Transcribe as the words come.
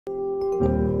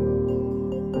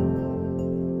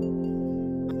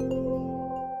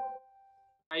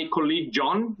My colleague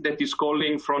John that is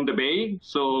calling from the Bay.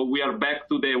 So we are back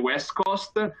to the West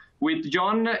Coast with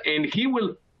John, and he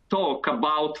will talk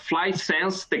about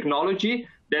FlightSense technology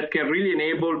that can really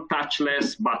enable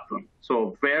touchless button.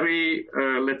 So very,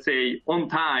 let's say, on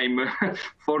time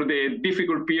for the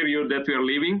difficult period that we are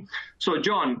living. So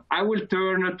John, I will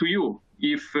turn to you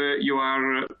if you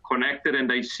are connected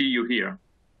and I see you here.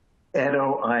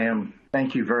 Edo, I am.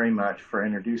 Thank you very much for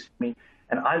introducing me.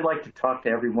 And I'd like to talk to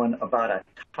everyone about a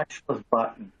touchless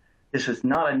button. This is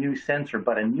not a new sensor,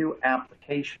 but a new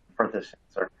application for the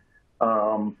sensor.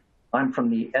 I'm from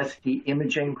the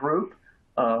STMicroelectronics group.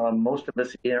 Most of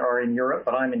us are in Europe,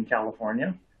 but I'm in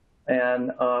California.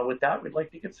 And with that, we'd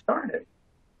like to get started.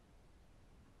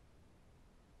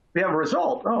 We have a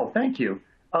result. Oh, thank you.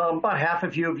 About half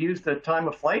of you have used the time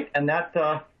of flight, and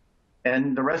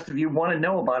and the rest of you want to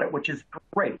know about it, which is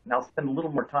great. And I'll spend a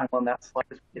little more time on that slide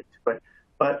as we get to it.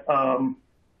 But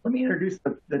let me introduce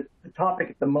the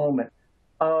topic at the moment.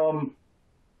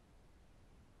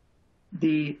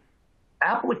 The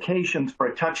applications for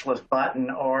a touchless button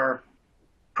are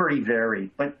pretty varied,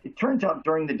 but it turns out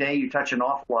during the day you touch an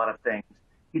awful lot of things.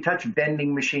 You touch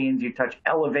vending machines, you touch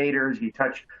elevators, you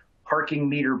touch parking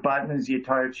meter buttons, you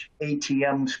touch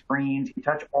ATM screens, you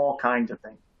touch all kinds of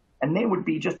things. And they would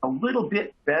be just a little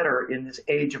bit better in this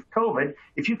age of COVID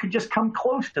if you could just come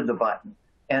close to the button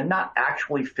and not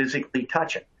actually physically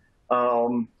touch it.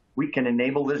 We can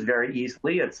enable this very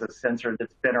easily. It's a sensor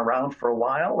that's been around for a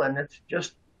while, and it's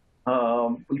just,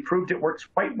 we proved it works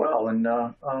quite well, and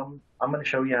I'm going to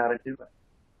show you how to do it.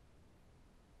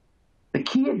 The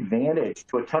key advantage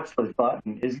to a touchless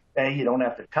button is, A, you don't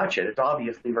have to touch it. It's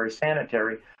obviously very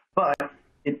sanitary, but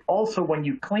it also, when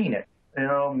you clean it,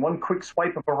 one quick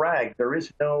swipe of a rag, there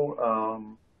is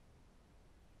no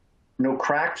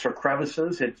cracks or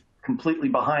crevices. It's completely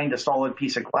behind a solid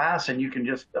piece of glass, and you can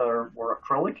just, or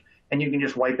acrylic, and you can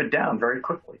just wipe it down very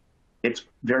quickly. It's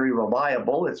very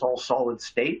reliable. It's all solid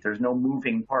state. There's no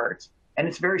moving parts, and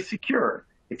it's very secure.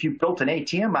 If you built an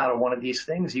ATM out of one of these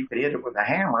things, you could hit it with a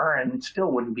hammer and it still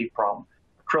wouldn't be a problem.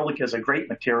 Acrylic is a great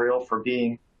material for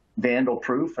being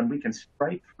vandal-proof, and we can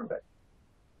strike through it.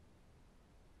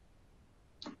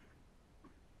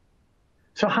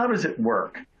 So how does it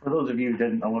work? For those of you who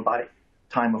didn't know about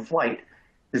time of flight,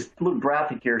 this little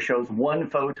graphic here shows one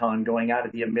photon going out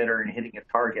of the emitter and hitting a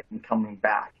target and coming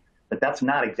back. But that's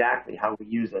not exactly how we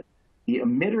use it. The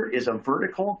emitter is a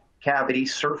vertical cavity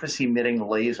surface emitting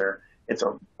laser. It's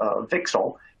a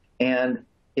VCSEL, and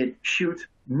it shoots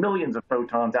millions of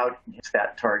photons out and hits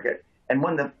that target. And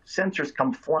when the sensors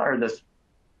come or the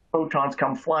photons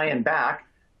come flying back,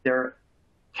 they're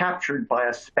captured by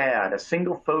a SPAD, a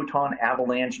single photon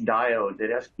avalanche diode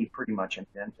that ST pretty much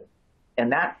invented.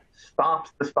 And that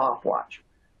stops the stopwatch.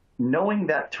 Knowing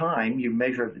that time, you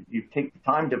take the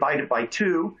time, divide it by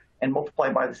 2, and multiply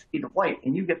by the speed of light,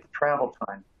 and you get the travel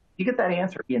time. You get that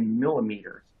answer in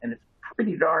millimeters, and it's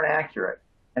pretty darn accurate.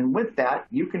 And with that,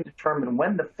 you can determine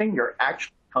when the finger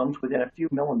actually comes within a few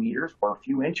millimeters or a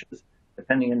few inches,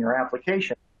 depending on your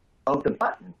application, of the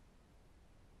button.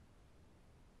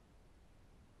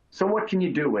 So what can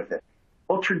you do with it?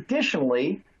 Well,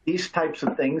 traditionally, these types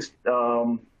of things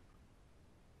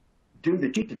do the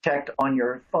cheat detect on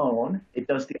your phone. It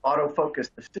does the autofocus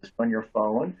assist on your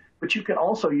phone, but you can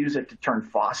also use it to turn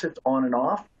faucets on and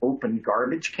off, open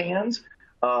garbage cans,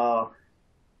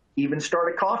 even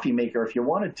start a coffee maker if you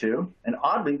wanted to. And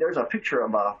oddly, there's a picture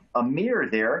of a mirror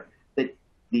there that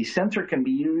the sensor can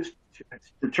be used to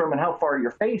determine how far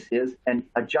your face is and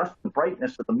adjust the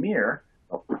brightness of the mirror,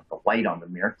 well, the light on the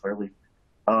mirror, clearly,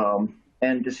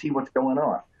 and to see what's going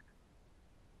on.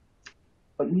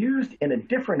 But used in a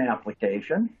different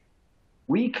application,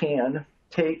 we can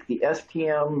take the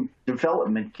STM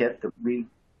development kit that we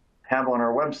have on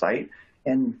our website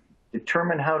and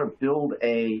determine how to build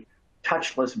a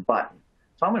touchless button.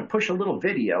 So I'm going to push a little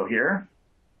video here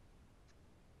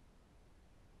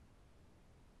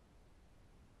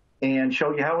and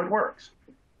show you how it works.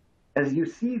 As you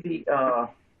see the,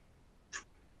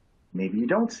 maybe you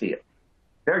don't see it.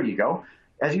 There you go.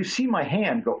 As you see my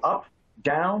hand go up,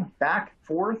 down, back,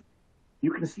 forth,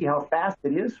 you can see how fast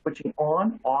it is, switching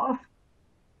on, off.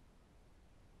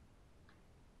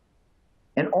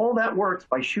 And all that works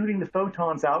by shooting the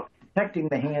photons out, detecting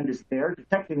the hand is there,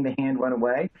 detecting the hand went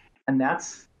away, and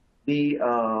that's the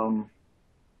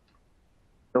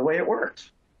way it works.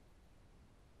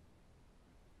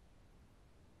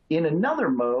 In another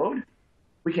mode,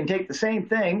 we can take the same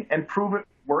thing and prove it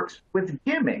works with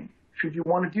dimming, should you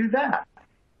want to do that.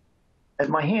 As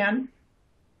my hand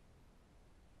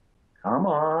Come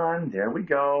on, there we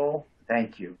go.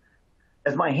 Thank you.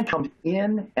 As my hand comes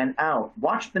in and out,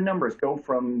 watch the numbers go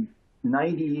from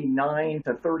 99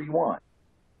 to 31.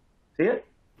 See it?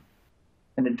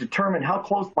 And it determined how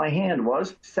close my hand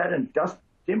was, set a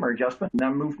dimmer adjustment, and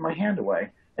then moved my hand away.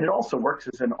 And it also works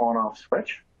as an on-off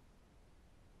switch.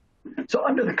 So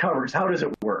under the covers, how does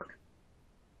it work?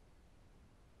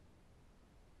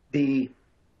 The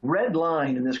red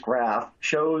line in this graph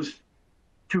shows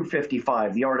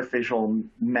 255, the artificial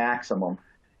maximum.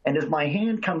 And as my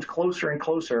hand comes closer and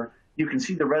closer, you can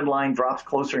see the red line drops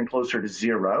closer and closer to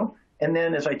 0. And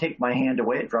then as I take my hand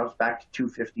away, it drops back to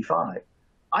 255.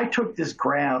 I took this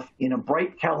graph in a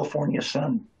bright California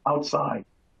sun outside.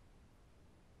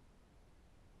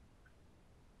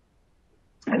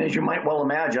 And as you might well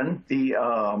imagine,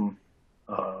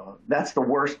 that's the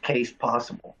worst case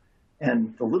possible.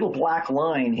 And the little black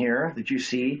line here that you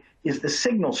see is the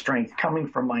signal strength coming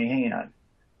from my hand.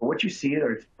 But what you see,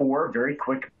 there's 4 very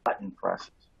quick button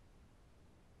presses.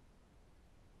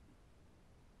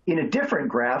 In a different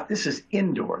graph, this is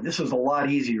indoor. This is a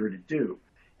lot easier to do.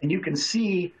 And you can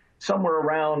see somewhere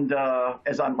around,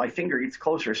 as on my finger gets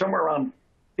closer, somewhere around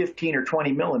 15 or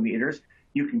 20 millimeters,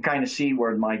 you can kind of see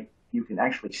where you can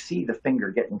actually see the finger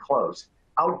getting close.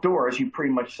 Outdoors, you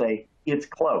pretty much say it's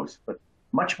close, but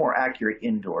much more accurate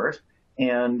indoors.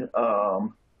 And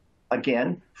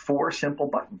again, 4 simple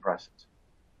button presses.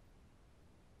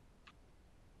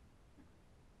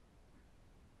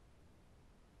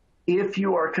 If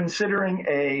you are considering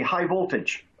a high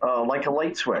voltage, like a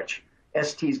light switch,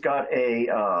 ST's got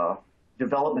a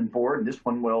development board. This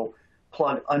one will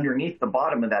plug underneath the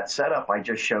bottom of that setup I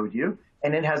just showed you,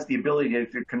 and it has the ability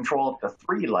to control up to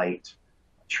 3 lights.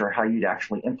 Not sure how you'd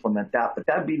actually implement that, but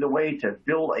that'd be the way to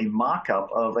build a mock-up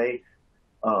of a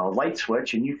light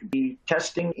switch, and you could be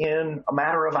testing in a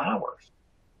matter of hours.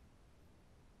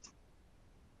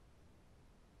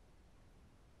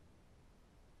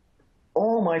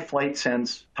 All my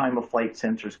FlightSense time-of-flight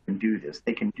sensors can do this.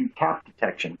 They can do tap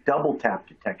detection, double tap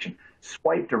detection,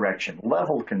 swipe direction,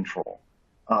 level control.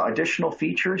 Additional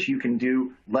features, you can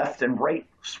do left and right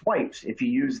swipes if you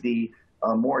use the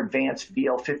more advanced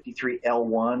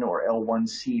VL53L1 or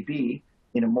L1CB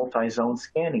in a multi-zone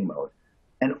scanning mode.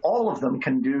 And all of them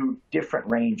can do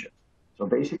different ranges. So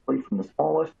basically, from the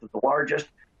smallest to the largest,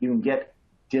 you can get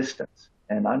distance.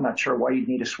 And I'm not sure why you'd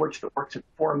need a switch that works at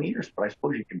 4 meters, but I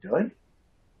suppose you can do it.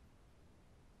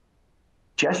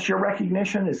 Gesture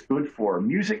recognition is good for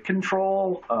music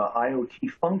control,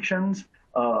 IoT functions,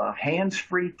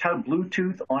 hands-free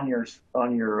Bluetooth on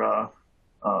your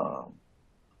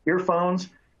earphones,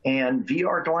 and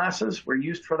VR glasses were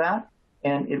used for that,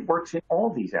 and it works in all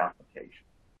these applications.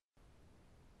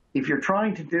 If you're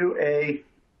trying to do a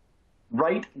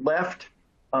right-left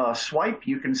swipe,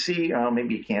 you can see,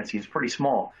 maybe you can't see, it's pretty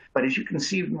small, but as you can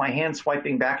see my hand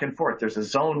swiping back and forth, there's a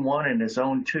zone 1 and a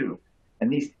zone 2.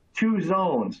 And these 2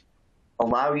 zones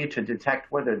allow you to detect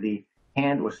whether the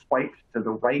hand was swiped to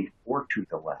the right or to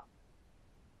the left.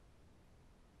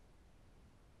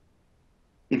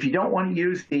 If you don't want to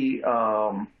use the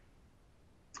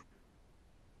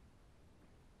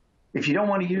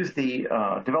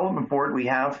development board we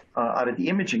have out of the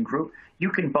imaging group, you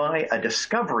can buy a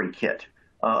discovery kit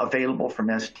available from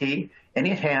ST, and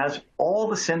it has all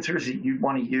the sensors that you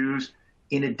want to use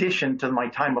in addition to my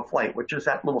time of flight, which is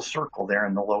that little circle there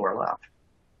in the lower left.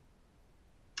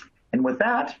 And with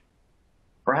that,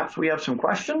 perhaps we have some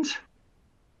questions?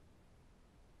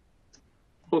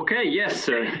 Okay, yes,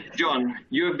 John,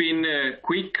 you have been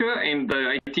quick, and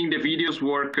I think the videos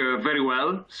work very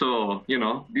well. So, you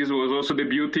know, this was also the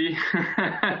beauty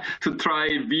to try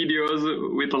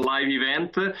videos with a live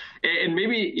event. And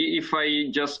maybe if I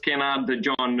just can add,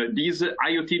 John, this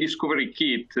IoT Discovery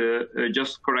Kit,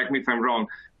 just correct me if I'm wrong,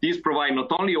 these provide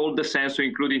not only all the sensors,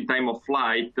 including time of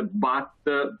flight, but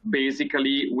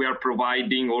basically we are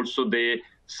providing also the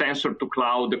sensor to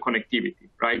cloud connectivity,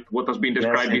 right? What has been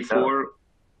described before.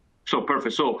 So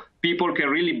perfect. So people can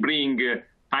really bring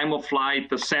time of flight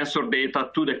sensor data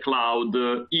to the cloud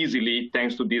easily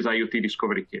thanks to this IoT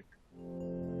Discovery Kit.